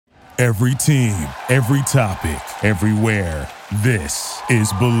Every team, every topic, everywhere. This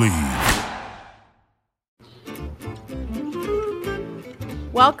is Believe.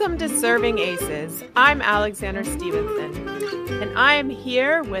 Welcome to Serving Aces. I'm Alexandra Stevenson, and I am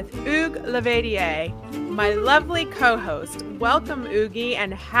here with Hugues Levadier, my lovely co-host. Welcome, Oogie,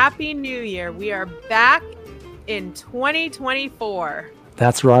 and Happy New Year. We are back in 2024.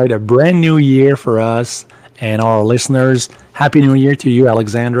 That's right, a brand new year for us and our listeners. Happy New Year to you,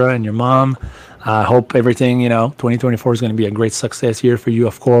 Alexandra, and your mom. I hope everything, 2024 is going to be a great success year for you,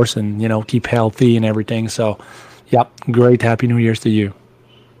 of course, and, keep healthy and everything. So, yep, great Happy New Year's to you.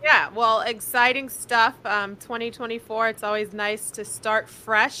 Yeah, well, exciting stuff. 2024, it's always nice to start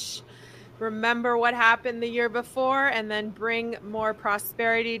fresh, remember what happened the year before, and then bring more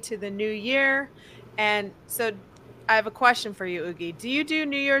prosperity to the new year. And so I have a question for you, Oogie. Do you do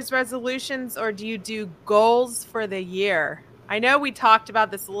New Year's resolutions or do you do goals for the year? I know we talked about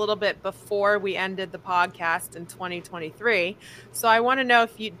this a little bit before we ended the podcast in 2023. So I want to know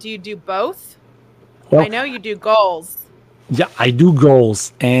if you do both? Well, I know you do goals. Yeah, I do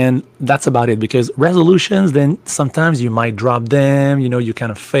goals, and that's about it, because resolutions, then sometimes you might drop them, you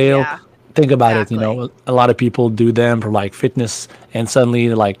kind of fail. Yeah, think about it, a lot of people do them for like fitness, and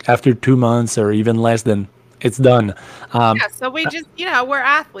suddenly like after 2 months or even less, then it's done. So we just, we're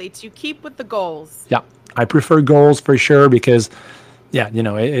athletes. You keep with the goals. Yeah, I prefer goals for sure because,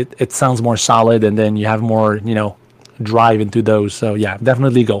 it sounds more solid, and then you have more, drive into those. So yeah,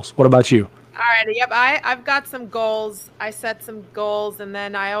 definitely goals. What about you? All right. Yep. I've got some goals. I set some goals, and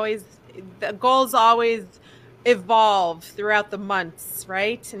then the goals always evolve throughout the months,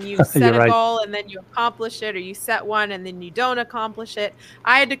 right? And you set a goal and then you accomplish it, or you set one and then you don't accomplish it.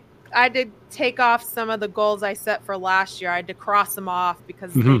 I had to take off some of the goals I set for last year. I had to cross them off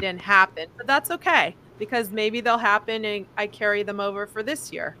because they didn't happen, but that's okay because maybe they'll happen and I carry them over for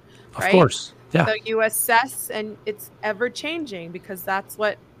this year. Right? Of course. Yeah. So you assess, and it's ever changing because that's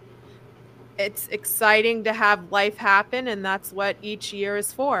what it's exciting to have life happen. And that's what each year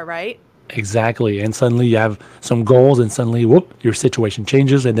is for, right? Exactly. And suddenly you have some goals and suddenly, your situation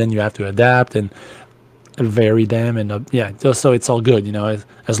changes, and then you have to adapt and vary them. And just so it's all good,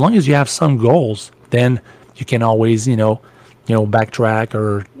 as long as you have some goals, then you can always, backtrack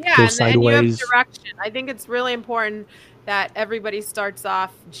or go sideways. And you have direction. I think it's really important that everybody starts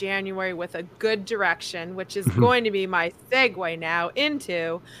off January with a good direction, which is going to be my segue now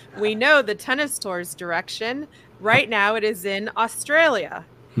into, we know the tennis tour's direction. Right now it is in Australia.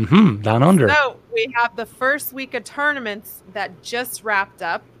 Down under. So we have the first week of tournaments that just wrapped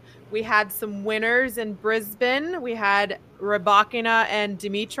up. We had some winners in Brisbane. We had Rybakina and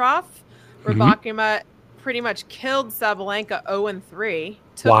Dimitrov. Rybakina pretty much killed Sabalenka 0-3.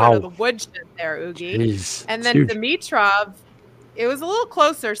 Took her to the woodshed there, Oogie. Jeez, and then Dimitrov, it was a little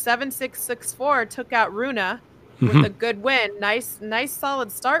closer, 7-6, 6-4, took out Runa with a good win. Nice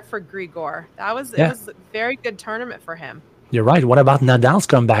solid start for Grigor. It was a very good tournament for him. You're right. What about Nadal's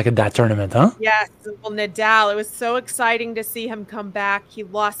comeback at that tournament, huh? Yes. Well, Nadal, it was so exciting to see him come back. He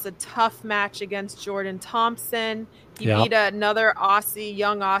lost a tough match against Jordan Thompson. He beat another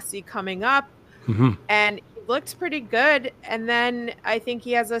young Aussie coming up. And he looked pretty good. And then I think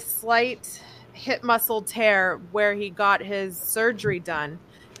he has a slight hip muscle tear where he got his surgery done.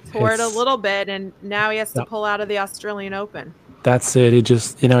 Tore it a little bit, and now he has to pull out of the Australian Open. That's it. It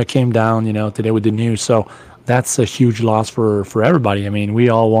just, it came down, today with the news. So that's a huge loss for everybody. I mean, we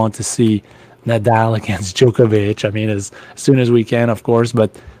all want to see Nadal against Djokovic. I mean, as soon as we can, of course,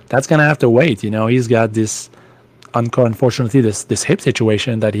 but that's going to have to wait. He's got this, unfortunately, this hip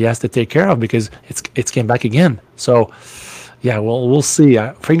situation that he has to take care of because it's came back again. So, yeah, we'll see.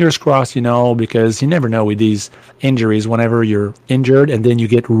 Fingers crossed, because you never know with these injuries. Whenever you're injured and then you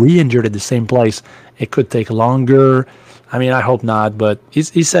get re-injured at the same place, it could take longer. I mean, I hope not, but he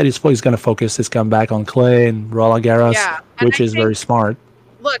said he's going to focus his comeback on clay and Roland Garros, which is very smart.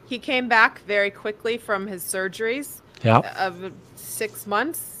 Look, he came back very quickly from his surgeries of 6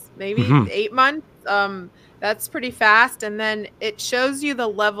 months, maybe 8 months. That's pretty fast. And then it shows you the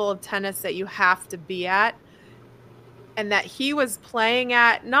level of tennis that you have to be at, and that he was playing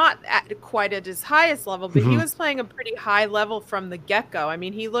at, not at quite at his highest level, but he was playing a pretty high level from the get-go. I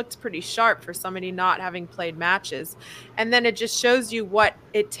mean, he looked pretty sharp for somebody not having played matches. And then it just shows you what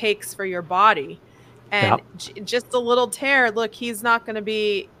it takes for your body. And just a little tear, look, he's not going to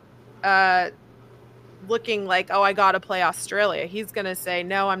be looking like, oh, I got to play Australia. He's going to say,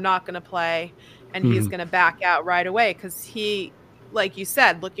 no, I'm not going to play. And he's going to back out right away because he, like you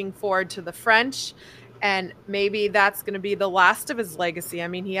said, looking forward to the French. And maybe that's going to be the last of his legacy. I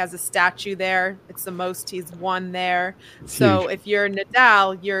mean, he has a statue there. It's the most he's won there. It's So huge. if you're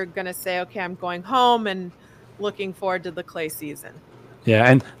Nadal, you're going to say, okay, I'm going home and looking forward to the clay season. Yeah,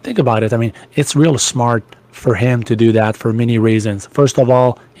 and think about it. I mean, it's real smart for him to do that for many reasons. First of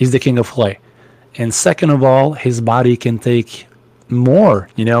all, he's the king of clay. And second of all, his body can take more,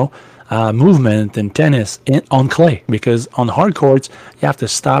 movement and tennis on clay, because on hard courts you have to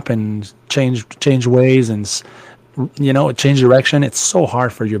stop and change ways and change direction. It's so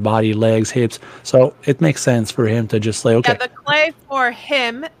hard for your body, legs, hips. So it makes sense for him to just say, okay. Yeah, the clay for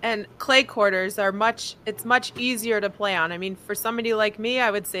him and clay quarters it's much easier to play on. I mean, for somebody like me,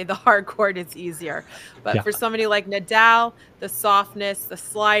 I would say the hard court is easier. But for somebody like Nadal, the softness, the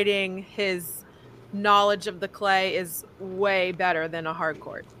sliding, his knowledge of the clay is way better than a hard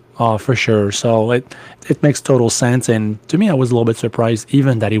court. Oh, for sure. So it makes total sense. And to me, I was a little bit surprised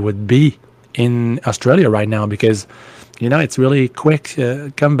even that he would be in Australia right now, because, it's really quick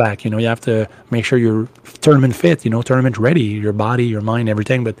comeback. You have to make sure you're tournament fit, tournament ready, your body, your mind,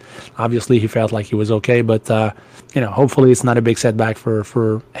 everything. But obviously he felt like he was okay. But, hopefully it's not a big setback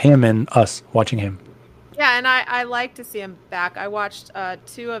for him and us watching him. Yeah, and I like to see him back. I watched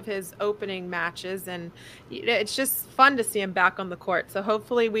 2 of his opening matches, and it's just fun to see him back on the court. So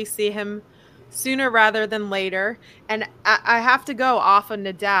hopefully we see him sooner rather than later. And I have to go off of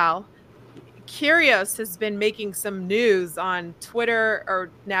Nadal. Kyrgios has been making some news on Twitter, or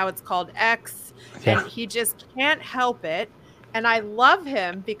now it's called X, and he just can't help it. And I love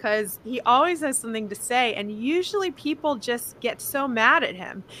him because he always has something to say, and usually people just get so mad at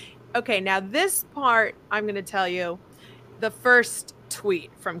him. Okay, now this part, I'm going to tell you the first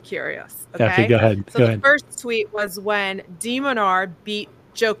tweet from Kyrgios. Okay, go ahead. So the first tweet was when de Minaur beat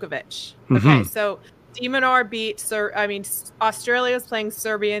Djokovic. Okay, so de Minaur beat Australia was playing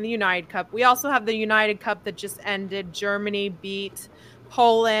Serbia in the United Cup. We also have the United Cup that just ended. Germany beat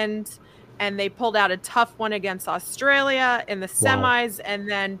Poland, and they pulled out a tough one against Australia in the semis,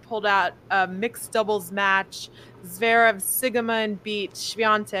 and then pulled out a mixed doubles match. Zverev Sigaman beat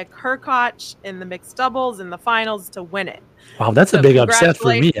Swiatek Hurkacz in the mixed doubles in the finals to win it. Wow, that's a big upset for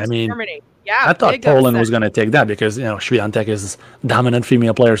me. I mean, Germany. Yeah, I thought Poland was going to take that because, Swiatek is a dominant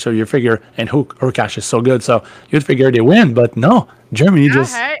female player. So you figure, and Hurkacz is so good. So you'd figure they win. But no, Germany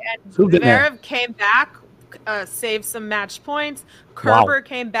just Zverev came back, saved some match points. Kerber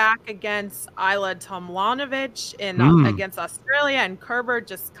came back against Ayla Tomljanovic against Australia. And Kerber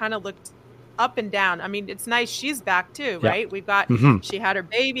just kind of looked up and down. I mean, it's nice she's back too, right? We've got, she had her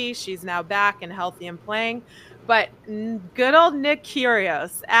baby. She's now back and healthy and playing. But good old Nick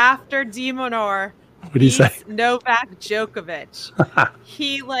Kyrgios, after de Minaur beats Novak Djokovic,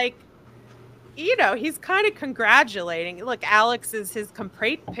 he he's kind of congratulating. Look, Alex is his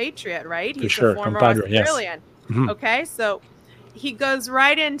compatriot, right? He's a former Australian. Yes. Okay, so he goes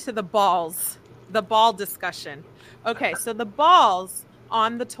right into the ball discussion. Okay, so the balls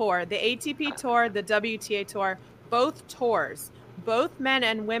on the tour, the ATP tour, the WTA tour, both tours, both men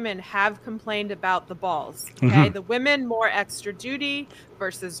and women have complained about the balls. Okay, the women more extra duty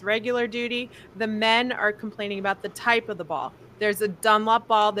versus regular duty. The men are complaining about the type of the ball. There's a Dunlop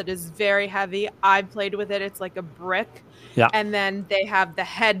ball that is very heavy. I've played with it. It's like a brick. Yeah. And then they have the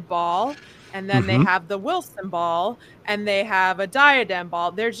head ball, and then they have the Wilson ball, and they have a diadem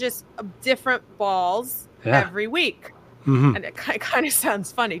ball. There's just different balls every week. And it kind of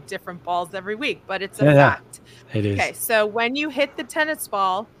sounds funny, different balls every week, but it's a fact. It is. Okay, so when you hit the tennis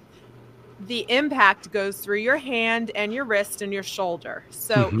ball, the impact goes through your hand and your wrist and your shoulder.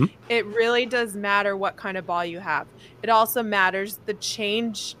 So it really does matter what kind of ball you have. It also matters the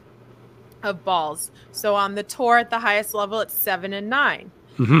change of balls. So on the tour at the highest level, it's 7 and 9.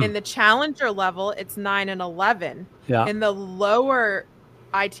 In the challenger level, it's 9 and 11. Yeah. In the lower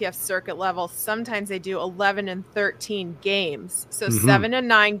ITF circuit level, sometimes they do 11 and 13 games. So 7 and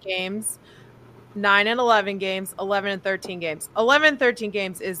 9 games, 9 and 11 games, 11 and 13 games. 11 and 13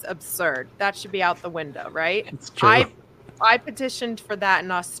 games is absurd. That should be out the window, right? It's true. I petitioned for that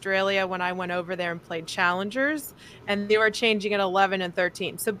in Australia when I went over there and played challengers, and they were changing it 11 and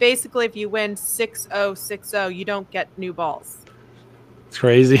 13. So basically, if you win 6-0, 6-0, you don't get new balls. It's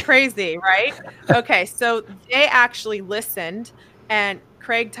crazy. Crazy, right? Okay, so they actually listened, and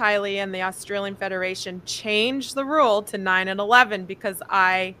Craig Tiley and the Australian Federation changed the rule to 9 and 11 because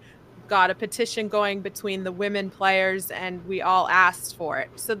I got a petition going between the women players, and we all asked for it.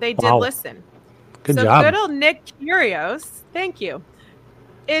 So they did listen. Good job. Good old Nick Kyrgios, thank you,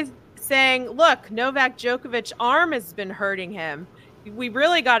 is saying, look, Novak Djokovic's arm has been hurting him. We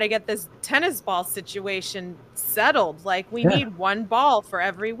really got to get this tennis ball situation settled. Like, we need one ball for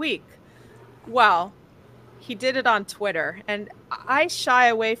every week. Well, he did it on Twitter, and I shy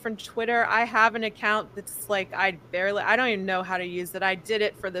away from Twitter. I have an account that's like I don't even know how to use it. I did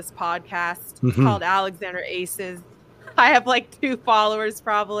it for this podcast. It's called Alexandra Aces. I have like 2 followers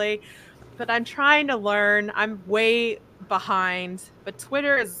probably, but I'm trying to learn. I'm way behind, but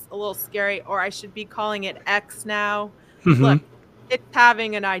Twitter is a little scary, or I should be calling it X now. Look, it's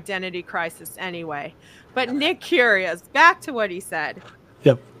having an identity crisis anyway. But Nick Curious, back to what he said.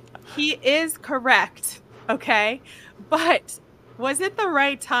 Yep. He is correct. Okay. But was it the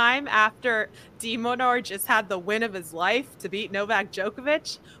right time after De Minaur just had the win of his life to beat Novak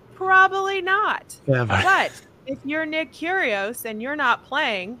Djokovic? Probably not. Yeah, but if you're Nick Kyrgios and you're not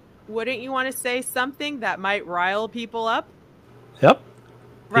playing, wouldn't you want to say something that might rile people up? Yep.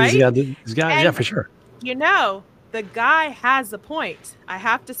 Right? He's got yeah, for sure. You know, the guy has a point. I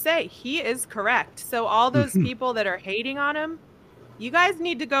have to say, he is correct. So all those people that are hating on him, you guys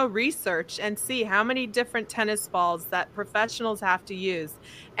need to go research and see how many different tennis balls that professionals have to use.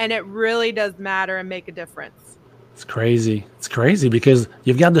 And it really does matter and make a difference. It's crazy. It's crazy because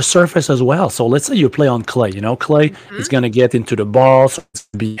you've got the surface as well. So let's say you play on clay. Clay is going to get into the ball, so it's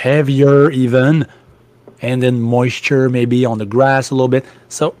going to be heavier even. And then moisture maybe on the grass a little bit.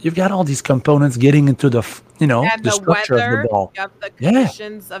 So you've got all these components getting into the, the structure weather, of the ball. You have the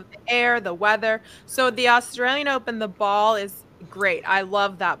conditions of the air, the weather. So the Australian Open, the ball is great. I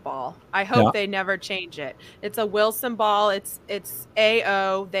love that ball. I hope they never change it. It's a Wilson ball. It's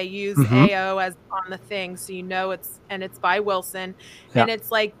AO. They use AO as on the thing, so it's by Wilson. And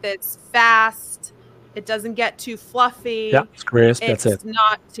it's like this fast. It doesn't get too fluffy. Yeah, it's crisp. That's it. It's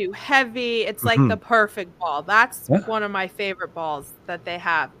not too heavy. It's like the perfect ball. That's one of my favorite balls that they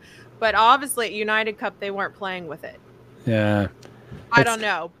have. But obviously at United Cup, they weren't playing with it. Yeah. I don't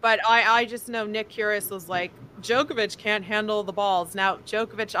know. But I just know Nick Kyrgios was like, Djokovic can't handle the balls. Now,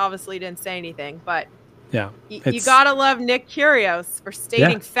 Djokovic obviously didn't say anything, but you got to love Nick Kyrgios for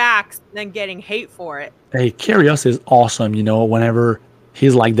stating facts and then getting hate for it. Hey, Kyrgios is awesome, whenever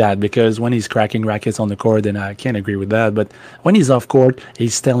he's like that, because when he's cracking rackets on the court, then I can't agree with that. But when he's off court,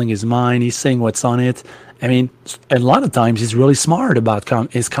 he's telling his mind, he's saying what's on it. I mean, a lot of times he's really smart about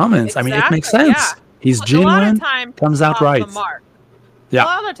his comments. Exactly, I mean, it makes sense. Yeah. He's genuine, comes out right. Yeah. A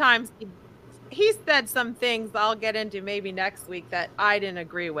lot of times he said some things I'll get into maybe next week that I didn't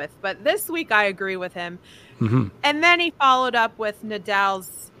agree with. But this week I agree with him. And then he followed up with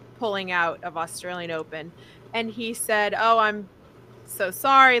Nadal's pulling out of Australian Open. And he said, I'm so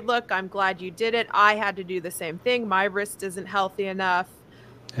sorry. Look, I'm glad you did it. I had to do the same thing. My wrist isn't healthy enough.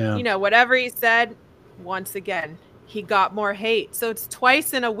 Yeah. Whatever he said, once again, he got more hate. So it's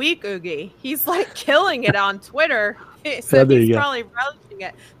twice in a week, Oogie. He's like killing it on Twitter. So he's probably relishing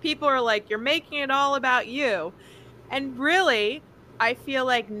it. People are like, you're making it all about you. And really, I feel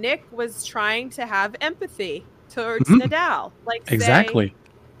like Nick was trying to have empathy towards Nadal. Like, exactly.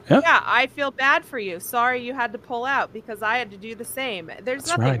 Yeah, I feel bad for you. Sorry you had to pull out because I had to do the same. There's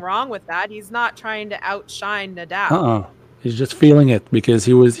nothing wrong with that. He's not trying to outshine Nadal. He's just feeling it because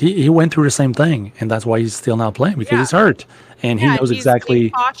he went through the same thing, and that's why he's still not playing because he's hurt. And he knows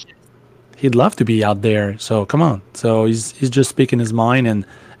exactly he'd love to be out there. So come on. So he's just speaking his mind, and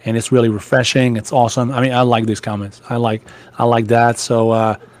it's really refreshing. It's awesome. I mean, I like these comments. I like that.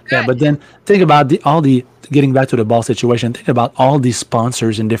 So but then think about getting back to the ball situation, think about all these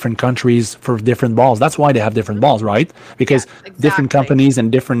sponsors in different countries for different balls. That's why they have different balls, right? Because different companies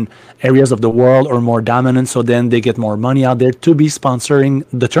and different areas of the world are more dominant, so then they get more money out there to be sponsoring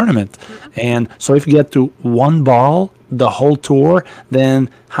the tournament. And so if you get to one ball the whole tour, then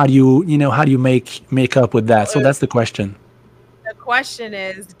how do you make up with that? So that's the question. The question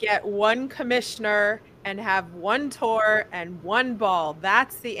is, get one commissioner and have one tour and one ball.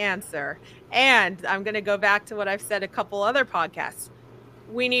 That's the answer. And I'm going to go back to what I've said a couple other podcasts.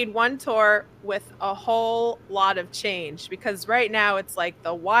 We need one tour with a whole lot of change, because right now it's like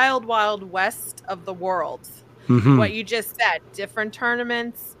the wild, wild west of the world. What you just said, different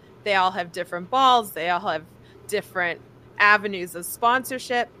tournaments, they all have different balls, they all have different avenues of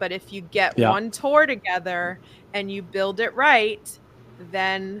sponsorship. But if you get one tour together and you build it right,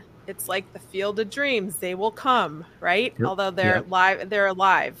 then it's like the Field of Dreams. They will come, right? Although they're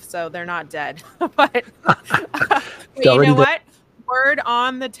alive, so they're not dead. But you know what? Word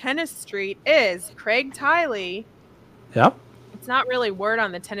on the tennis street is Craig Tiley. Yep. It's not really word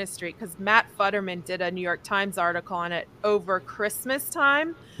on the tennis street because Matt Futterman did a New York Times article on it over Christmas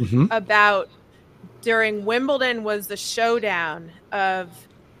time about during Wimbledon was the showdown of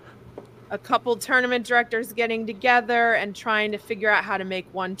a couple tournament directors getting together and trying to figure out how to make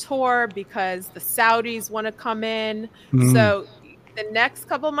one tour because the Saudis want to come in. So the next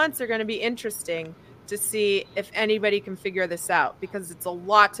couple months are going to be interesting to see if anybody can figure this out, because it's a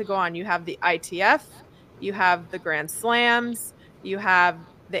lot to go on. You have the ITF, you have the Grand Slams, you have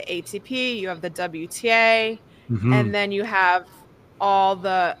the ATP, you have the WTA, and then you have all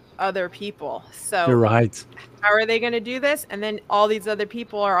the other people. So You're right. how are they going to do this? And then all these other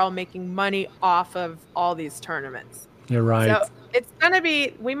people are all making money off of all these tournaments. You're right. So it's going to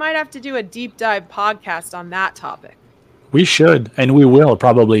be, we might have to do a deep dive podcast on that topic. We should, and we will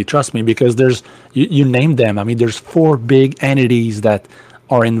probably, trust me, because there's, you named them. I mean, there's 4 big entities that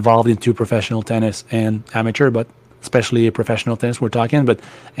are involved into professional tennis and amateur, but especially professional tennis we're talking.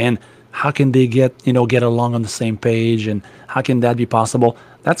 And how can they get along on the same page, and how can that be possible?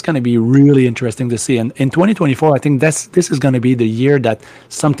 That's going to be really interesting to see. And in 2024, I think this is going to be the year that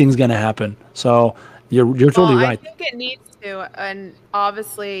something's going to happen. So you're totally right. I think it needs to, and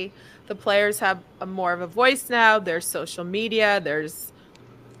obviously the players have more of a voice now. There's social media. There's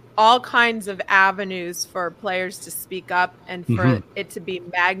all kinds of avenues for players to speak up and for it to be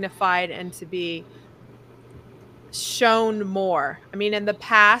magnified and to be shown more. I mean, in the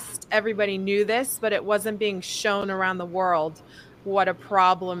past, everybody knew this, but it wasn't being shown around the world what a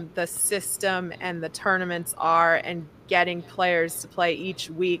problem the system and the tournaments are, and getting players to play each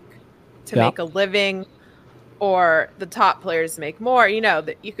week to make a living, or the top players make more,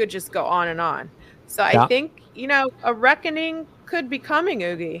 that you could just go on and on. So I think, a reckoning could be coming,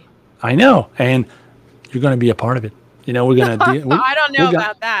 Oogie. I know. And you're going to be a part of it. We're going to I don't know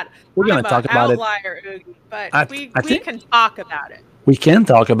about that. We're going to talk about it. Oogie, but we can talk about it. We can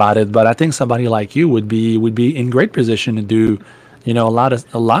talk about it, but I think somebody like you would be in great position to do, a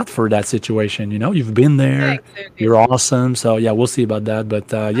lot for that situation. You've been there. Thanks, you're awesome. So yeah, we'll see about that. But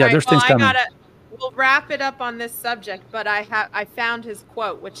there's things coming. We'll wrap it up on this subject, but I found his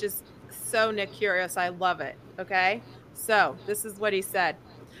quote, which is so Nick Kyrgios. I love it. Okay. So this is what he said.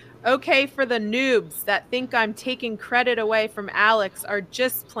 Okay, for the noobs that think I'm taking credit away from Alex are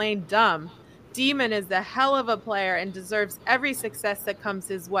just plain dumb. Demon is a hell of a player and deserves every success that comes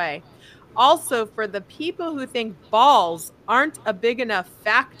his way. Also, for the people who think balls aren't a big enough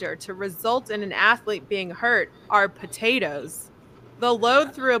factor to result in an athlete being hurt are potatoes. The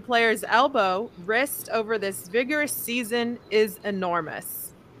load through a player's elbow, wrist over this vigorous season is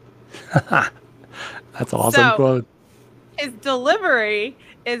enormous. That's an awesome quote. His delivery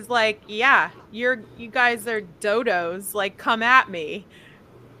is like, yeah, you guys are dodos, like, come at me.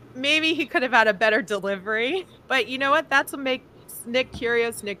 Maybe he could have had a better delivery, but you know what? That's what makes Nick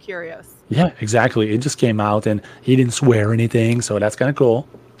Kyrgios Nick Kyrgios. Yeah, exactly. It just came out and he didn't swear anything, so that's kind of cool.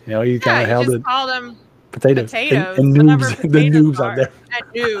 He kind of held it. Called them potatoes. And noobs, the noobs out there. And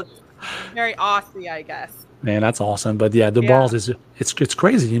noobs. Very Aussie, I guess. Man, that's awesome. But yeah, the balls it's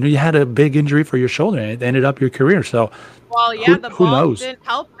crazy. You had a big injury for your shoulder and it ended up your career. So the balls didn't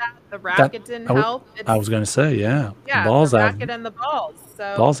help that. The racket didn't help. I was gonna say, the balls, the racket and the balls.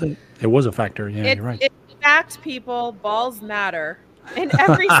 So balls, it was a factor. Yeah, you're right. In fact, people, balls matter in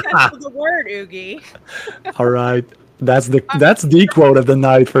every sense of the word, Oogie. All right. That's the quote of the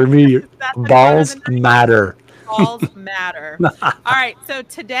night for me. Balls matter. Balls matter. All right. So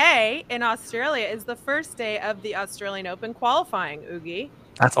today in Australia is the first day of the Australian Open qualifying, Oogie.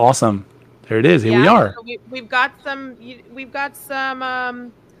 That's awesome. There it is. Here we are. So we've got some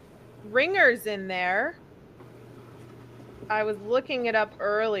ringers in there. I was looking it up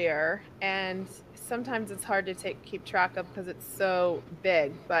earlier, and sometimes it's hard to keep track of because it's so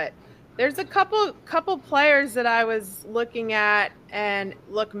big. But there's a couple players that I was looking at, and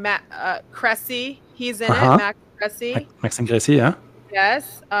look, Cressy, he's in it. Max Cressy. Maxime Cressy, yeah.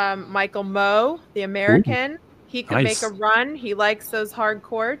 Yes. Michael Moe, the American. Ooh, he could make a run. He likes those hard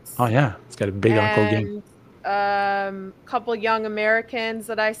courts. Oh yeah, he's got a big on-court game. Couple young Americans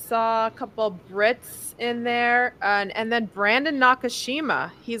that I saw, a couple Brits in there, and then Brandon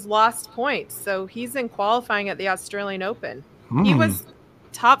Nakashima. He's lost points, so he's in qualifying at the Australian Open. He was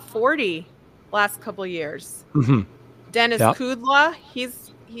top 40 last couple years. Dennis Kudla,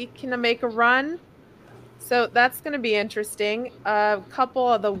 he can make a run, so that's going to be interesting. A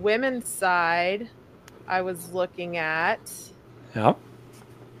couple of the women's side I was looking at. Yep.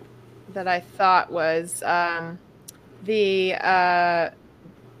 That I thought was the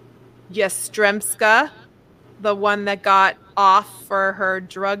Yastremska, the one that got off for her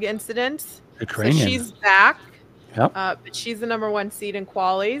drug incident. Ukrainian. So she's back. Yep. But she's the number 1 seed in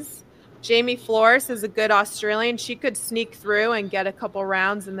qualies. Jamie Flores is a good Australian. She could sneak through and get a couple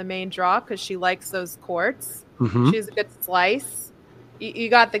rounds in the main draw because she likes those courts. She's a good slice. You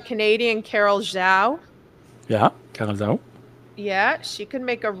got the Canadian Carol Zhao. Yeah, Carol Zhao. Yeah, she could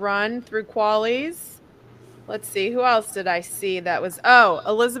make a run through qualies. let's see, who else did I see that was,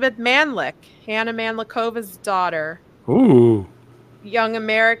 Elizabeth Manlick, Hannah Manlikova's daughter. Ooh. Young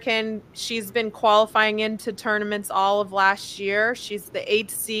American. She's been qualifying into tournaments all of last year. She's the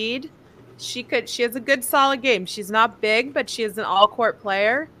 8th seed. She has a good solid game. She's not big, but she is an all-court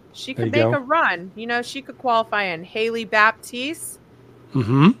player. She could make a run. She could qualify in. Haley Baptiste.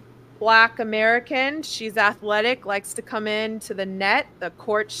 Black American. She's athletic, likes to come into the net. The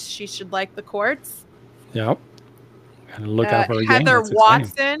courts, she should like the courts. Yep. Gotta look out for a Heather game.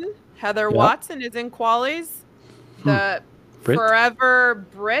 Watson. Heather Watson is in qualies. The Brit? Forever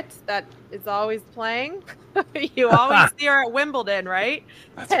Brit that is always playing. You always see her at Wimbledon, right?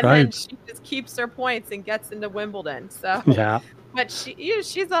 That's and right. then she just keeps her points and gets into Wimbledon. So but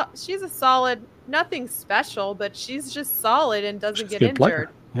she's a solid, nothing special, but she's just solid and doesn't get injured. Player.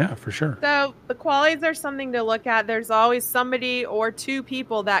 Yeah, for sure. So the qualies are something to look at. There's always somebody or two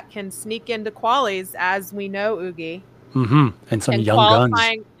people that can sneak into qualies, as we know, Oogie. And some young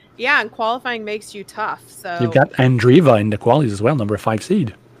guns. Yeah, and qualifying makes you tough. So you've got Andreeva in the qualies as well, number 5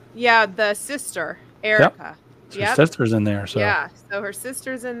 seed. Yeah, the sister, Erica. Yep. Her sister's in there. So yeah, so her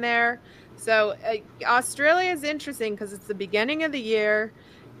sister's in there. So Australia is interesting because it's the beginning of the year.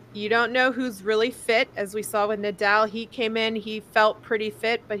 You don't know who's really fit, as we saw with Nadal. He came in, he felt pretty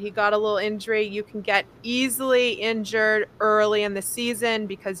fit, but he got a little injury. You can get easily injured early in the season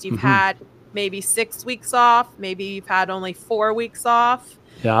because you've had maybe 6 weeks off. Maybe you've had only 4 weeks off.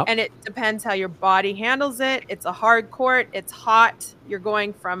 Yeah. And it depends how your body handles it. It's a hard court. It's hot. You're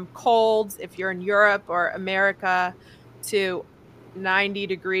going from cold, if you're in Europe or America, to 90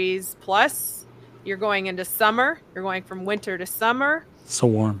 degrees plus. You're going into summer. You're going from winter to summer. So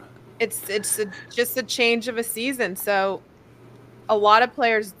warm. It's just a change of a season. So a lot of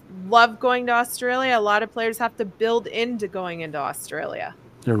players love going to Australia. A lot of players have to build into going into Australia.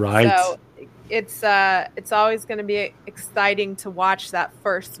 You're right. So it's always going to be exciting to watch that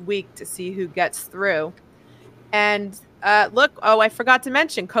first week to see who gets through. And I forgot to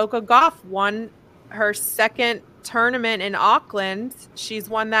mention, Coco Gauff won her second tournament in Auckland. She's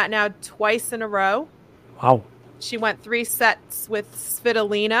won that now twice in a row. Wow. She went 3 sets with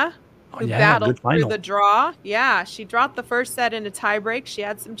Svitolina, who battled through the draw. Yeah, she dropped the first set in a tiebreak. She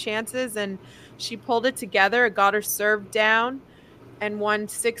had some chances, and she pulled it together. It got her serve down and won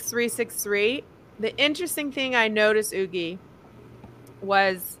 6-3, 6-3. The interesting thing I noticed, Oogie,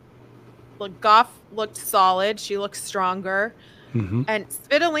 was Gauff looked solid. She looked stronger. And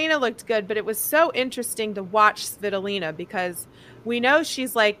Svitolina looked good, but it was so interesting to watch Svitolina because we know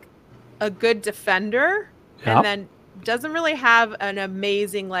she's like a good defender and then doesn't really have an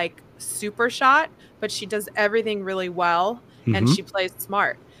amazing like super shot, but she does everything really well and she plays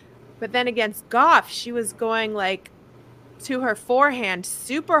smart. But then against Gauff, she was going like to her forehand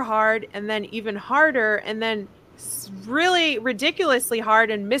super hard and then even harder and then really ridiculously hard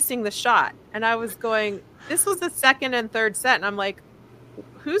and missing the shot. And I was going, this was the second and third set. And I'm like,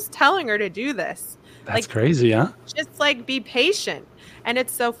 who's telling her to do this? That's crazy, huh? Just like be patient. And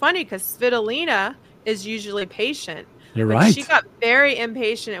it's so funny because Svitolina is usually patient. You're right. She got very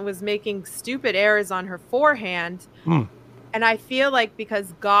impatient and was making stupid errors on her forehand. And I feel like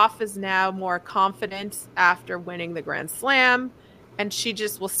because Gauff is now more confident after winning the Grand Slam, and she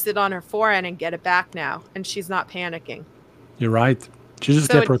just will sit on her forehand and get it back now. And she's not panicking. You're right. She just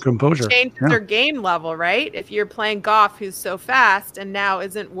kept her composure. Changes her game level, right? If you're playing Gauff, who's so fast and now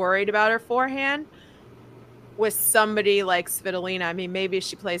isn't worried about her forehand, with somebody like Svitolina, I mean, maybe if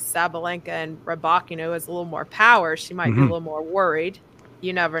she plays Sabalenka and Rybakina, who has a little more power, she might be a little more worried.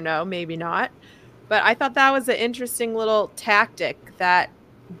 You never know. Maybe not. But I thought that was an interesting little tactic that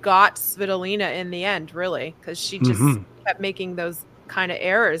got Svitolina in the end, really, because she just kept making those kind of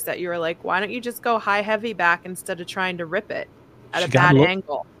errors that you were like, why don't you just go high heavy back instead of trying to rip it at a bad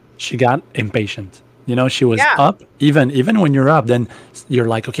angle? She got impatient. You know, she was up. Even when you're up, then you're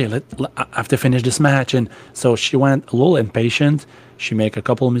like, okay, I have to finish this match. And so she went a little impatient. She made a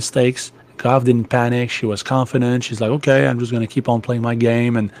couple of mistakes. Gauff didn't panic. She was confident. She's like, okay, I'm just going to keep on playing my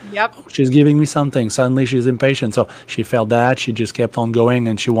game. And she's giving me something. Suddenly she's impatient. So she felt that. She just kept on going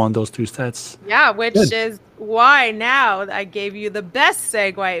and she won those 2 sets. Yeah, which is why now I gave you the best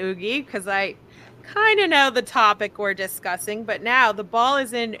segue, Oogie, because I kind of know the topic we're discussing. But now the ball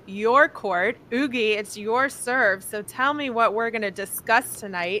is in your court. Oogie, it's your serve. So tell me what we're going to discuss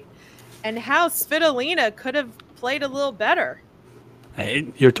tonight and how Svitolina could have played a little better.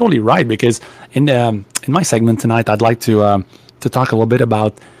 You're totally right, because in my segment tonight, I'd like to talk a little bit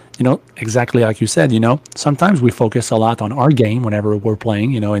about, exactly like you said, sometimes we focus a lot on our game whenever we're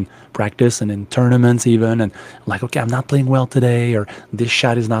playing, in practice and in tournaments even, and like, okay, I'm not playing well today, or this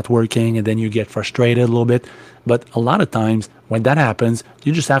shot is not working, and then you get frustrated a little bit. But a lot of times when that happens,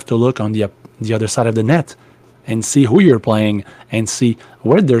 you just have to look on the other side of the net and see who you're playing and see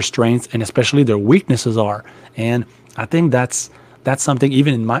where their strengths and especially their weaknesses are. And I think that's something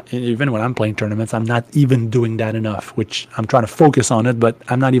even when I'm playing tournaments, I'm not even doing that enough, which I'm trying to focus on it, but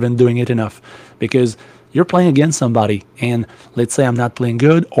I'm not even doing it enough because you're playing against somebody and let's say I'm not playing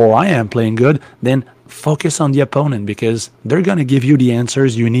good or I am playing good, then focus on the opponent because they're going to give you the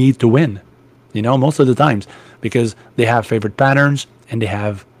answers you need to win, most of the times because they have favorite patterns and they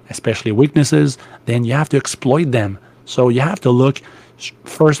have especially weaknesses, then you have to exploit them. So you have to look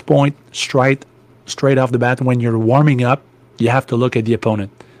first point straight off the bat when you're warming up. You have to look at the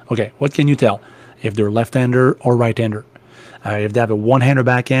opponent. Okay, what can you tell if they're left-hander or right-hander? If they have a one-hander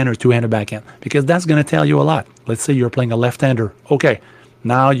backhand or two-hander backhand, because that's going to tell you a lot. Let's say you're playing a left-hander. Okay,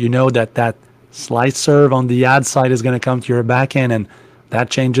 now you know that slice serve on the ad side is going to come to your backhand, and that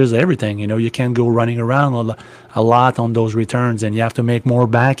changes everything. You can't go running around a lot on those returns, and you have to make more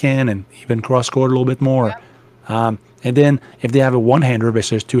backhand and even cross-court a little bit more. And then if they have a one-hander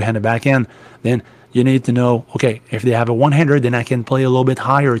versus two-handed backhand, then you need to know, okay, if they have a one-hander, then I can play a little bit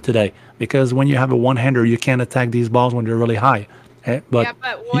higher today. Because when you have a one-hander, you can't attack these balls when they're really high. But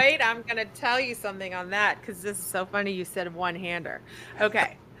wait, I'm going to tell you something on that because this is so funny you said one-hander.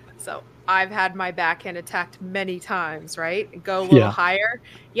 Okay, so I've had my backhand attacked many times, right? Go a little higher.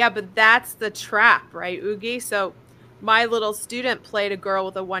 Yeah, but that's the trap, right, Oogie? So my little student played a girl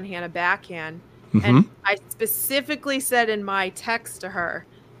with a one-handed backhand. And I specifically said in my text to her,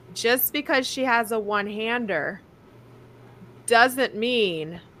 just because she has a one-hander doesn't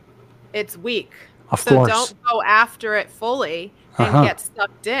mean it's weak. Of course. Don't go after it fully and get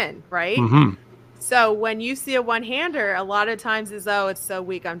sucked in, right? So when you see a one-hander, a lot of times is, oh, it's so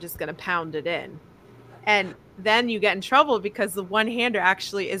weak, I'm just going to pound it in. And then you get in trouble because the one-hander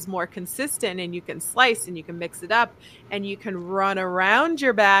actually is more consistent and you can slice and you can mix it up and you can run around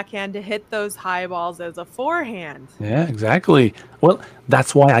your backhand to hit those high balls as a forehand. Yeah, exactly. Well,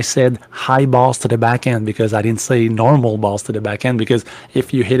 that's why I said high balls to the backhand because I didn't say normal balls to the backhand because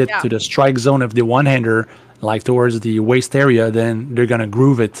if you hit it to the strike zone of the one-hander, like towards the waist area, then they're going to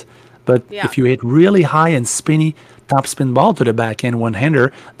groove it. But if you hit really high and spinny topspin ball to the backhand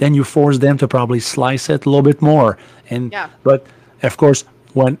one-hander, then you force them to probably slice it a little bit more. But of course,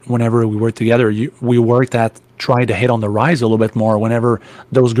 whenever we worked together, we worked at trying to hit on the rise a little bit more. Whenever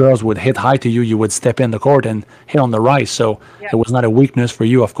those girls would hit high to you, you would step in the court and hit on the rise. So it was not a weakness for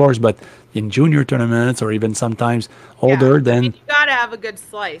you, of course, but in junior tournaments or even sometimes older, then you got to have a good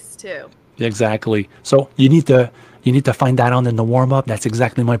slice too. Exactly. So you need to find that out in the warm-up. That's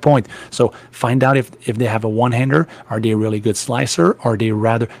exactly my point. So find out if they have a one-hander, are they a really good slicer? Are they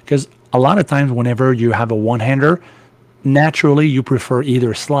rather, because a lot of times whenever you have a one-hander, naturally you prefer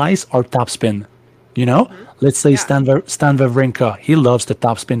either slice or topspin. Let's say Stan Wawrinka, he loves to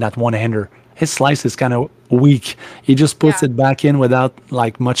topspin that one-hander. His slice is kind of weak. He just puts it back in without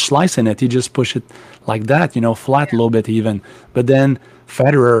like much slice in it. He just push it like that, flat a little bit even. But then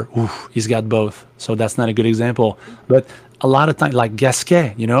Federer, he's got both. So that's not a good example. But a lot of times, like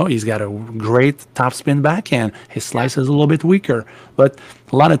Gasquet, he's got a great topspin backhand. His slice is a little bit weaker. But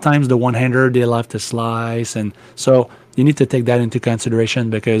a lot of times the one-hander, they love to slice. And so you need to take that into consideration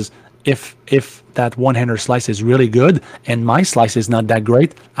because if that one-hander slice is really good and my slice is not that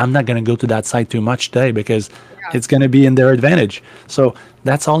great, I'm not going to go to that side too much today because it's going to be in their advantage. So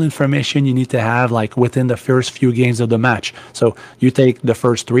that's all information you need to have like within the first few games of the match. So you take the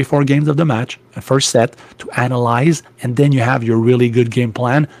first 3-4 games of the match, the first set to analyze, and then you have your really good game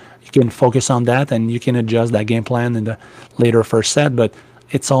plan. You can focus on that and you can adjust that game plan in the later first set, but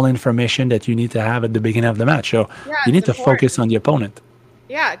it's all information that you need to have at the beginning of the match. So you need to focus on the opponent.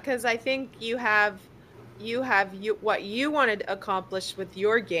 Yeah, because I think you have what you want to accomplish with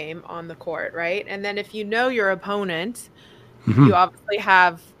your game on the court, right? And then if you know your opponent, you obviously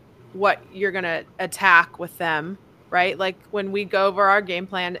have what you're going to attack with them, right? Like when we go over our game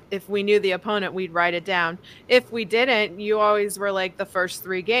plan, if we knew the opponent, we'd write it down. If we didn't, you always were like the first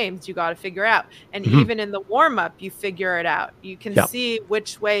 3 games you got to figure out. And even in the warm-up, you figure it out. You can see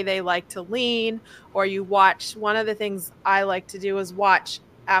which way they like to lean, or you watch. One of the things I like to do is watch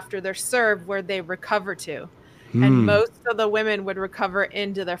after their serve where they recover to. And most of the women would recover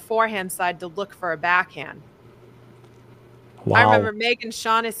into their forehand side to look for a backhand. Wow. I remember Megan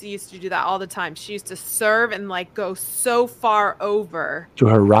Shaughnessy used to do that all the time. She used to serve and like go so far over to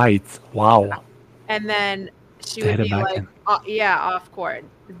her right. Wow. And then she would be like, off court.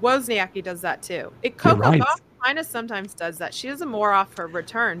 Wozniacki does that too. Coco Gauff kind of sometimes does that. She does it more off her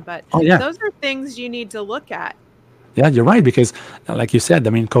return, but those are things you need to look at. Yeah, you're right, because like you said, I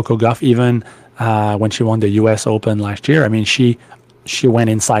mean, Coco Gauff, even when she won the U.S. Open last year, I mean, she went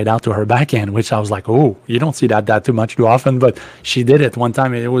inside out to her backhand, which I was like, oh, you don't see that too often, but she did it one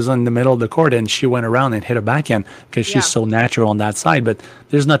time. It was in the middle of the court, and she went around and hit a backhand because she's so natural on that side. But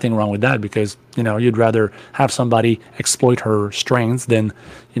there's nothing wrong with that, because, you know, you'd rather have somebody exploit her strengths than,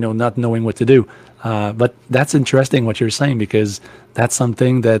 you know, not knowing what to do. But that's interesting what you're saying, because that's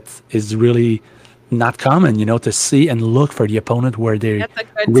something that is really not common, you know, to see and look for the opponent where they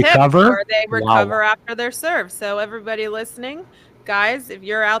recover. Where they recover after their serve. So everybody listening, guys, if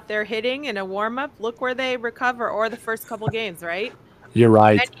you're out there hitting in a warm-up, look where they recover, or the first couple games, right? You're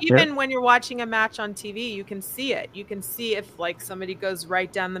right. And even when you're watching a match on TV, you can see it. You can see if, like, somebody goes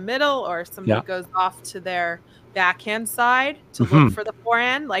right down the middle, or somebody goes off to their backhand side to look for the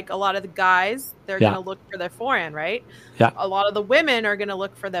forehand. Like, a lot of the guys, they're going to look for their forehand, right? Yeah. A lot of the women are going to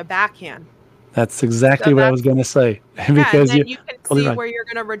look for their backhand. That's exactly what I was going to say. Because and then you can see where you're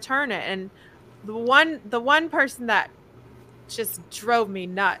going to return it. And the one person that just drove me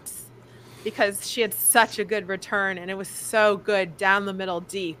nuts, because she had such a good return and it was so good down the middle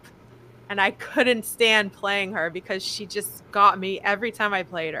deep, and I couldn't stand playing her because she just got me every time I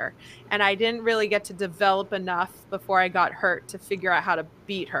played her, and I didn't really get to develop enough before I got hurt to figure out how to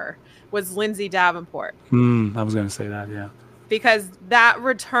beat her, was Lindsay Davenport. I was going to say that, because that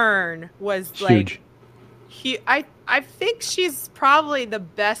return was huge. Like, I think she's probably the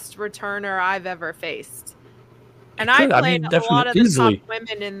best returner I've ever faced. And I played a lot of the top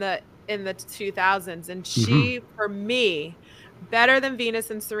women in the 2000s, and she, for me, better than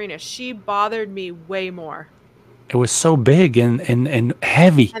Venus and Serena. She bothered me way more. It was so big and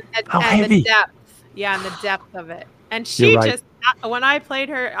heavy. How heavy? The depth. Yeah, and the depth of it. And she just, when I played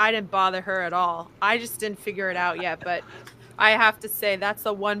her, I didn't bother her at all. I just didn't figure it out yet. But I have to say, that's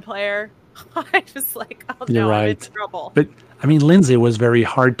the one player I just like, oh no, I'm in trouble. But I mean, Lindsay was very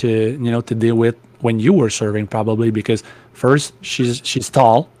hard to deal with when you were serving, probably, because first she's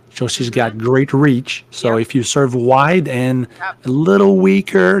tall, so she's got great reach. So if you serve wide and a little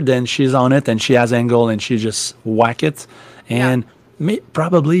weaker, then she's on it, and she has angle, and she just whack it. And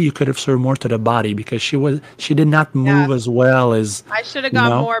probably you could have served more to the body, because she did not move as well as I should have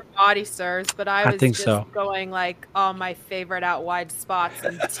got more body serves, but I was think just going like all my favorite out wide spots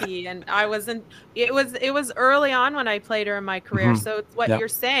and tee, and I wasn't. It was early on when I played her in my career, so it's what you're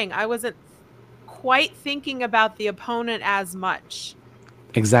saying. I wasn't quite thinking about the opponent as much.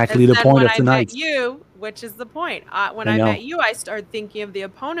 Exactly the point of tonight. Met you, which is the point. When I met you, I started thinking of the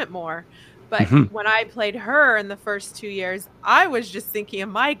opponent more. But when I played her in the first 2 years, I was just thinking of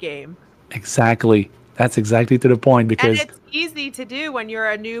my game. Exactly. That's exactly to the point, because and it's easy to do when you're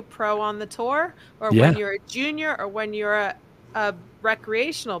a new pro on the tour, or when you're a junior, or when you're a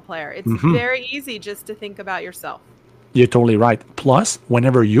recreational player. It's very easy just to think about yourself. You're totally right. Plus,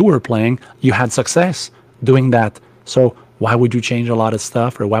 whenever you were playing, you had success doing that. So why would you change a lot of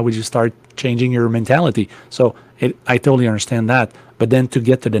stuff, or why would you start changing your mentality? So I totally understand that. But then to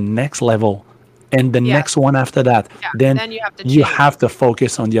get to the next level and the next one after that, then you have to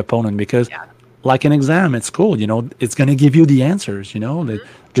focus on the opponent, because like an exam, it's cool. It's going to give you the answers,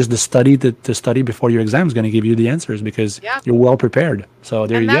 just the study to study before your exam is going to give you the answers, because you're well prepared. So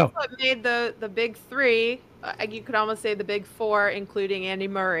there you go. And that's what made the big three, you could almost say the big four, including Andy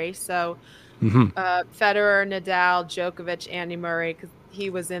Murray. So Federer, Nadal, Djokovic, Andy Murray, because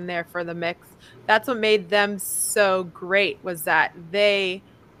he was in there for the mix. That's what made them so great, was that they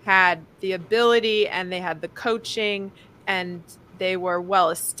had the ability and they had the coaching, and they were well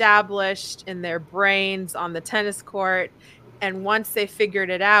established in their brains on the tennis court. And once they figured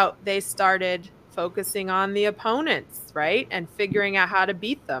it out, they started focusing on the opponents, right? And figuring out how to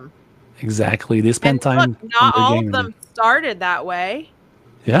beat them. Exactly. They spent time. Look, not all of them started that way.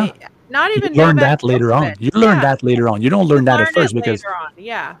 Yeah. Not even you learn that later on. You learn that later on. You don't learn that at first, because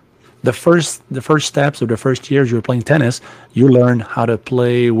the first steps of the first years you're playing tennis, you learn how to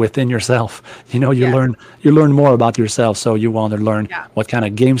play within yourself. You learn more about yourself. So you want to learn what kind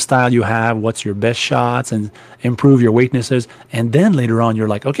of game style you have, what's your best shots, and improve your weaknesses. And then later on, you're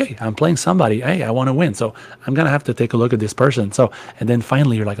like, okay, I'm playing somebody. Hey, I want to win. So I'm going to have to take a look at this person. So, and then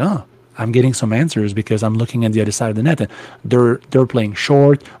finally you're like, oh, I'm getting some answers because I'm looking at the other side of the net, and they're playing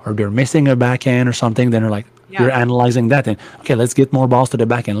short, or they're missing a backhand or something. Then you're like, you're analyzing that, and okay, let's get more balls to the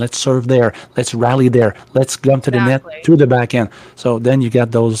backhand. Let's serve there. Let's rally there. Let's come to the net to the backhand. So then you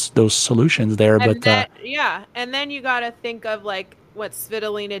got those solutions there. And then you got to think of like what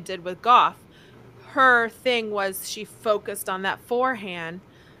Svitolina did with Gauff. her thing was she focused on that forehand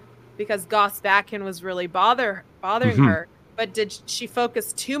because Goss backhand was really bothering her. But did she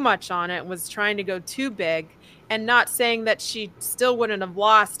focus too much on it, was trying to go too big, and not saying that she still wouldn't have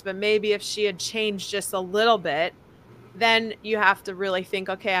lost, but maybe if she had changed just a little bit, then you have to really think,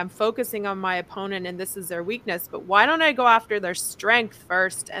 okay, I'm focusing on my opponent and this is their weakness, but why don't I go after their strength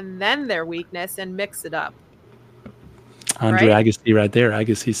first and then their weakness and mix it up? Andre Agassi right there.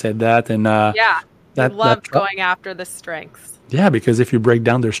 Agassi said that. And he loved going after the strengths. Yeah, because if you break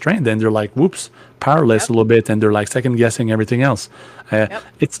down their strength, then they're like, whoops, powerless a little bit, and they're like second guessing everything else.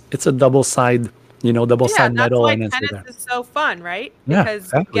 It's a double side medal. That's why tennis is so fun, right?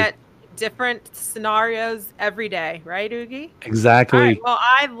 Because you get different scenarios every day, right, Oogie? Exactly. All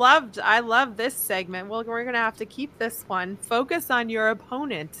right, well, I love this segment. Well, we're gonna have to keep this one. Focus on your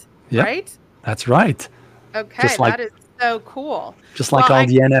opponent, right? That's right. Okay, that is so cool. Just like all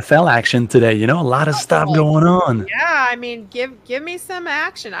the NFL action today, a lot of stuff going on. Yeah, I mean, give me some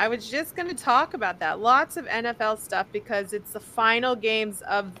action. I was just going to talk about that. Lots of NFL stuff because it's the final games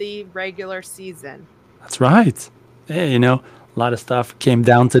of the regular season. That's right. Yeah, a lot of stuff came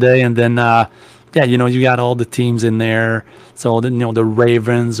down today, and then you got all the teams in there. So the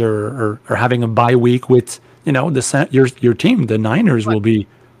Ravens are having a bye week with your team. The Niners will be.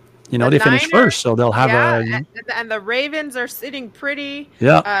 They finished first, so they'll have and the Ravens are sitting pretty.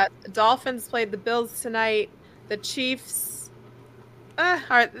 Yeah. Dolphins played the Bills tonight. The Chiefs,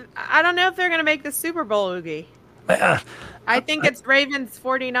 I don't know if they're going to make the Super Bowl, Oogie. I think it's Ravens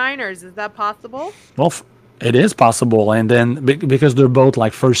 49ers. Is that possible? Well, it is possible, and then because they're both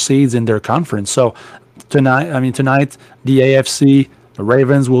like first seeds in their conference. So tonight, the AFC. The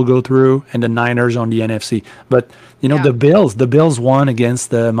Ravens will go through, and the Niners on the NFC. But the Bills won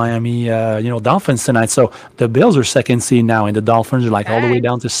against the Miami Dolphins tonight. So the Bills are second seed now, and the Dolphins are all the way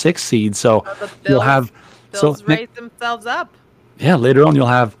down to sixth seed. So you'll have Bills raise themselves up. Yeah, later on you'll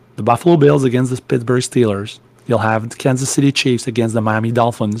have the Buffalo Bills against the Pittsburgh Steelers. You'll have the Kansas City Chiefs against the Miami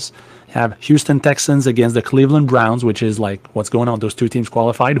Dolphins. Have Houston Texans against the Cleveland Browns, which is like, what's going on? Those two teams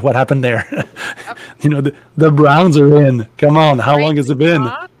qualified. What happened there? The Browns are in. Come on, how long has it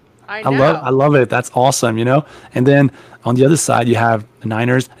been? I love it. That's awesome. And then on the other side you have the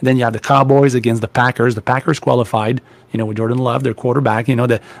Niners, and then you have the Cowboys against the Packers. The Packers qualified. With Jordan Love, their quarterback.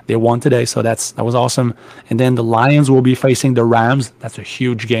 They won today, so that was awesome. And then the Lions will be facing the Rams. That's a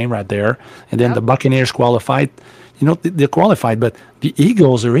huge game right there. And then the Buccaneers qualified. They're qualified, but the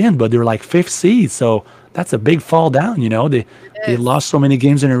Eagles are in, but they're like fifth seed. So that's a big fall down. They lost so many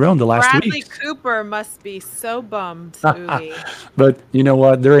games in a row in the last week. Bradley Cooper must be so bummed. But you know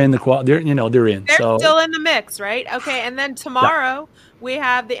what? They're in the they're in. They're still in the mix, right? Okay, and then tomorrow we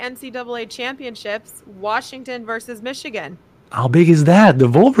have the NCAA championships, Washington versus Michigan. How big is that? The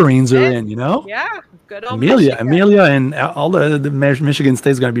Wolverines are in, Yeah, good old Amelia, and all the Michigan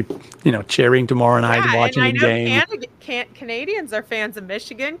State's going to be, cheering tomorrow night, watching the game. Canadians are fans of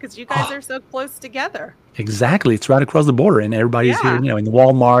Michigan because you guys are so close together. Exactly, it's right across the border, and everybody's here, in the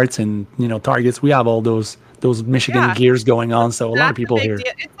WalMarts and Targets. We have all those Michigan gears going on, so a lot of people here.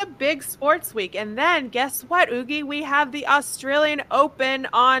 It's a big sports week, and then guess what, Oogie? We have the Australian Open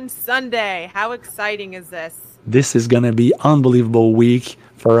on Sunday. How exciting is this? This is going to be unbelievable week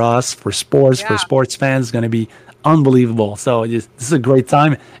for us, for sports, for sports fans. It's going to be unbelievable. So this is a great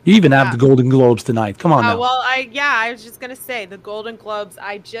time. You even have the Golden Globes tonight. Come on now. Well, I was just going to say the Golden Globes.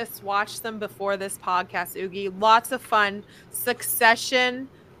 I just watched them before this podcast, Oogie. Lots of fun. Succession.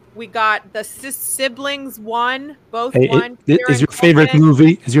 We got the siblings won. Both won. Is your favorite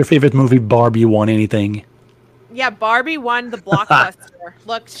movie? Is your favorite movie Barbie won anything? Yeah, Barbie won the blockbuster.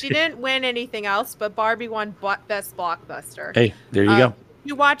 Look, she didn't win anything else, but Barbie won best blockbuster. Hey, there you go.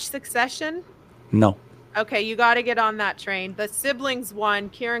 You watch Succession? No. Okay, you got to get on that train. The siblings won.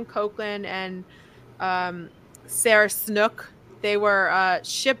 Kieran Culkin and Sarah Snook. They were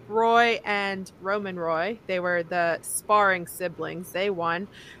Ship Roy and Roman Roy. They were the sparring siblings. They won.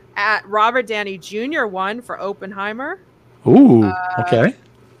 Robert Downey Jr. won for Oppenheimer. Ooh, okay.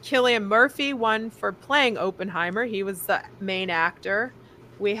 Cillian Murphy won for playing Oppenheimer. He was the main actor.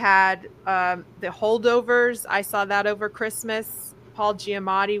 We had The Holdovers. I saw that over Christmas. Paul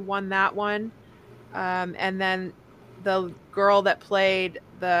Giamatti won that one. And then the girl that played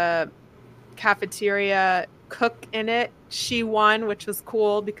the cafeteria cook in it, she won, which was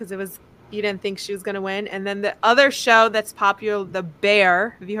cool because you didn't think she was going to win. And then the other show that's popular, The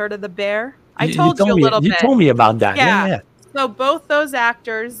Bear. Have you heard of The Bear? I told you a little bit. You told me about that. Yeah. So both those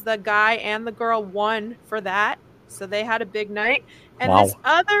actors, the guy and the girl, won for that. So they had a big night. And this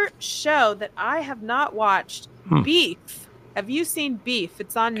other show that I have not watched, Beef. Have you seen Beef?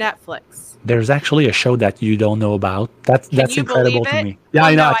 It's on Netflix. There's actually a show that you don't know about. That's incredible to me. Yeah,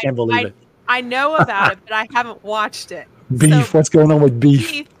 Well, I know. no, I can't believe it. I know about it, but I haven't watched it. Beef. So What's going on with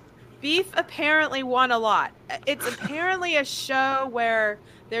Beef? Beef apparently won a lot. It's apparently a show where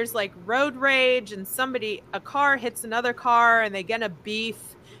there's like road rage and a car hits another car and they get a beef,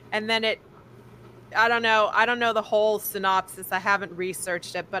 and then I don't know the whole synopsis. I haven't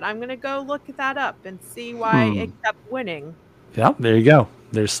researched it, but I'm going to go look that up and see why it kept winning. Yeah, there you go.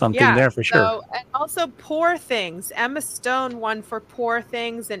 There's something there for sure. And also Poor Things. Emma Stone won for Poor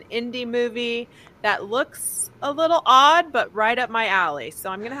Things, an indie movie that looks a little odd, but right up my alley. So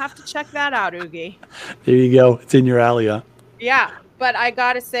I'm going to have to check that out, Oogie. There you go. It's in your alley, huh? Yeah, but I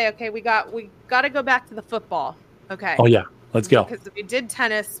got to say, okay, we got to go back to the football. Okay. Oh, yeah. Let's go. Because we did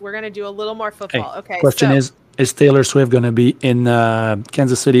tennis. We're going to do a little more football. Hey, okay. Question is Taylor Swift going to be in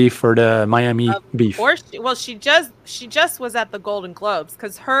Kansas City for the Miami Beef? She just was at the Golden Globes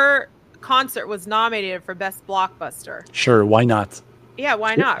because her concert was nominated for Best Blockbuster. Sure, why not? Yeah,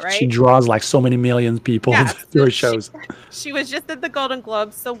 why not, right? She draws like so many millions of people to her shows. She was just at the Golden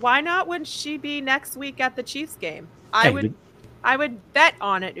Globes, so why not would she be next week at the Chiefs game? I would bet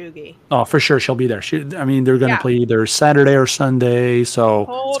on it, Oogie. Oh, for sure, she'll be there. They're going to play either Saturday or Sunday, so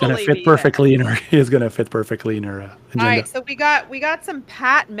it's going to fit perfectly in her. It's going to fit perfectly in her agenda. All right, so we got some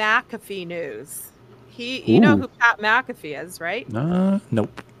Pat McAfee news. You know who Pat McAfee is, right?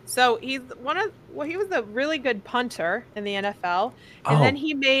 Nope. So he was a really good punter in the NFL, and then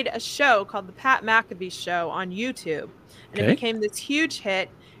he made a show called the Pat McAfee Show on YouTube, and it became this huge hit.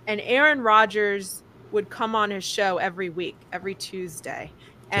 And Aaron Rodgers would come on his show every week, every Tuesday.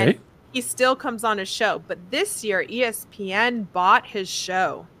 And he still comes on his show. But this year, ESPN bought his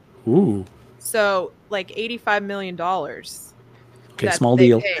show. Ooh. So like $85 million. Okay, small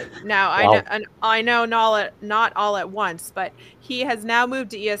deal. Now, wow. I know not all at once, but he has now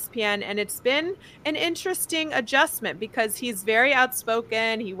moved to ESPN, and it's been an interesting adjustment because he's very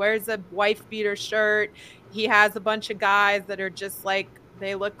outspoken. He wears a wife beater shirt. He has a bunch of guys that are just like,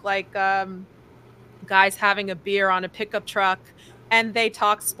 they look like guys having a beer on a pickup truck, and they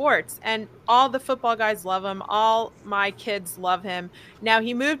talk sports, and all the football guys love him. All my kids love him. Now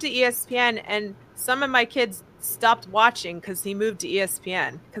he moved to ESPN, and some of my kids stopped watching because he moved to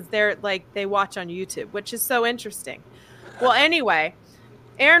ESPN because they watch on YouTube, which is so interesting. Well, anyway,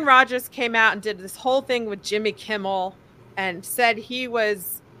 Aaron Rodgers came out and did this whole thing with Jimmy Kimmel and said he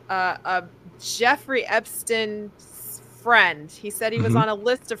was a Jeffrey Epstein friend. He said he was on a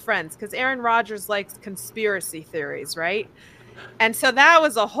list of friends because Aaron Rodgers likes conspiracy theories, right? And so that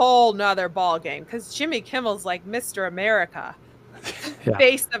was a whole nother ball game because Jimmy Kimmel's like Mr. America,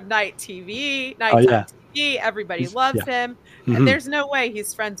 face of nighttime TV. Everybody loves him. And there's no way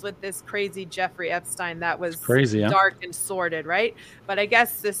he's friends with this crazy Jeffrey Epstein that was crazy, dark and sordid, right? But I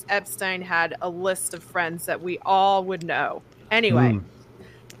guess this Epstein had a list of friends that we all would know. Anyway,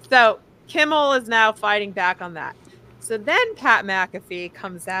 so Kimmel is now fighting back on that. So then Pat McAfee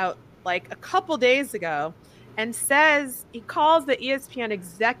comes out like a couple days ago and says he calls the ESPN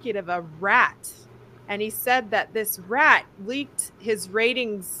executive a rat. And he said that this rat leaked his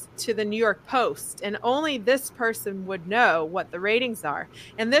ratings to the New York Post, and only this person would know what the ratings are.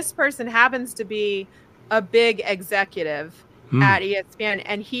 And this person happens to be a big executive at ESPN,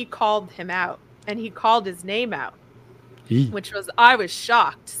 and he called him out, and he called his name out, I was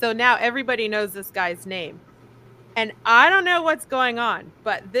shocked. So now everybody knows this guy's name. And I don't know what's going on,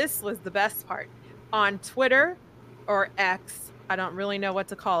 but this was the best part. On Twitter or X, I don't really know what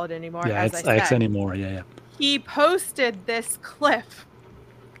to call it anymore. Yeah, it's X anymore. Yeah. He posted this clip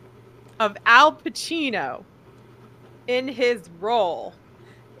of Al Pacino in his role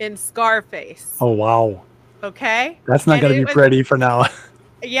in Scarface. Oh, wow. Okay? That's not going to be pretty for now.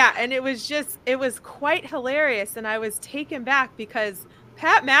 Yeah, and it was quite hilarious, and I was taken back because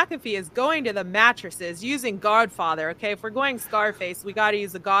Pat McAfee is going to the mattresses using Godfather. Okay, if we're going Scarface, we got to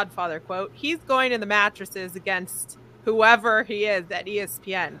use the Godfather quote. He's going to the mattresses against whoever he is at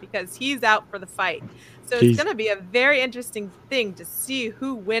ESPN because he's out for the fight. So it's going to be a very interesting thing to see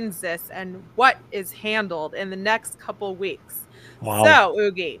who wins this and what is handled in the next couple weeks. Wow. So,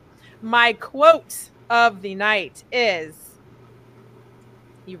 Oogie, my quote of the night is,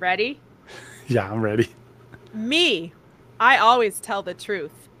 you ready? Yeah, I'm ready. Me, I always tell the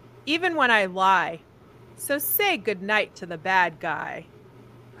truth, even when I lie. So say goodnight to the bad guy.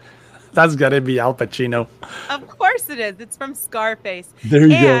 That's got to be Al Pacino. Of course it is. It's from Scarface. There you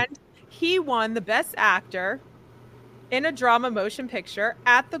go. And he won the Best Actor in a Drama Motion Picture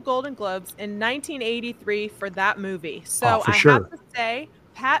at the Golden Globes in 1983 for that movie. So I have to say,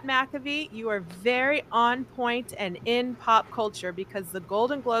 Pat McAfee, you are very on point and in pop culture because the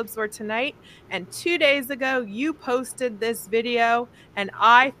Golden Globes were tonight, and 2 days ago you posted this video, and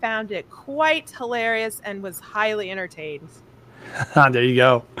I found it quite hilarious and was highly entertained. There you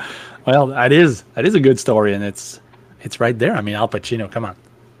go. Well, that is a good story, and it's right there. I mean, Al Pacino, come on.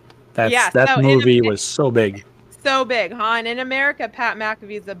 That movie was so big. So big, huh? And in America, Pat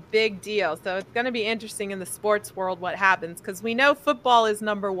McAfee is a big deal. So it's going to be interesting in the sports world what happens, because we know football is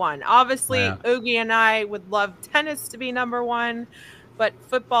number one. Obviously, Oogie and I would love tennis to be number one, but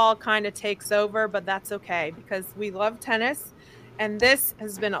football kind of takes over. But that's okay because we love tennis. And this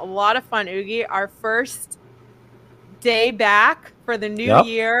has been a lot of fun, Oogie. Our first day back for the new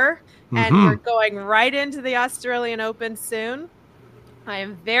year. And we're going right into the Australian Open soon. I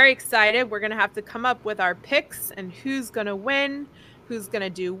am very excited. We're going to have to come up with our picks and who's going to win, who's going to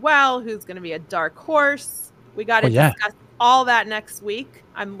do well, who's going to be a dark horse. We got to discuss all that next week.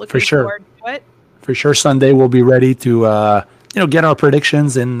 I'm looking forward to it. For sure, Sunday we'll be ready to get our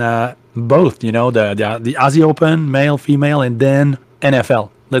predictions in both. The Aussie Open, male, female, and then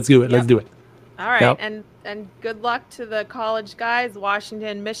NFL. Let's do it. Let's do it. All right, and good luck to the college guys.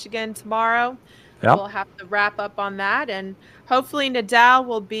 Washington, Michigan tomorrow. Yep. We'll have to wrap up on that, and hopefully Nadal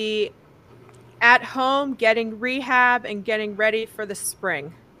will be at home getting rehab and getting ready for the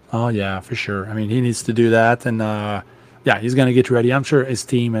spring. Oh, yeah, for sure. I mean, he needs to do that, and he's going to get ready. I'm sure his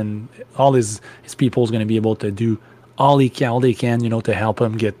team and all his people is going to be able to do all they can, to help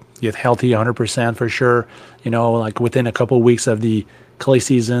him get healthy 100% for sure. Like within a couple of weeks of the clay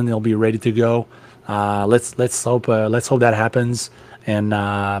season, they'll be ready to go. Let's hope that happens,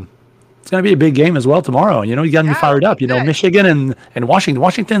 and it's going to be a big game as well tomorrow. You got me fired up. Michigan and Washington.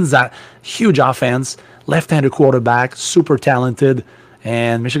 Washington's that huge offense, left-handed quarterback, super talented,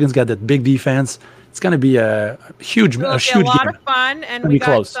 and Michigan's got that big defense. It's going to be a huge game. A lot of fun, and we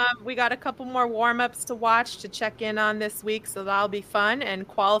got a couple more warm-ups to watch to check in on this week, so that'll be fun. And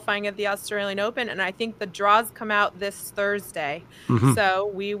qualifying at the Australian Open, and I think the draws come out this Thursday, so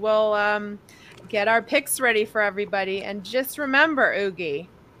we will get our picks ready for everybody. And just remember, Oogie,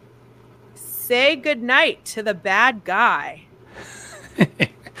 say goodnight to the bad guy.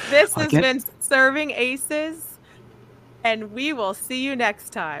 This has been Serving Aces, and we will see you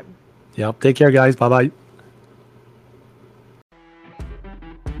next time. Yep. Take care, guys. Bye-bye.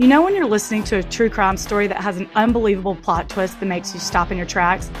 When you're listening to a true crime story that has an unbelievable plot twist that makes you stop in your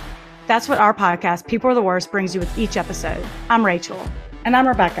tracks? That's what our podcast, People Are the Worst, brings you with each episode. I'm Rachel. And I'm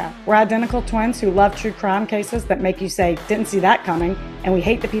Rebecca. We're identical twins who love true crime cases that make you say, didn't see that coming, and we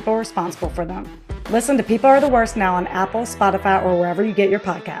hate the people responsible for them. Listen to People Are the Worst now on Apple, Spotify, or wherever you get your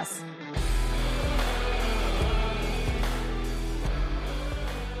podcasts.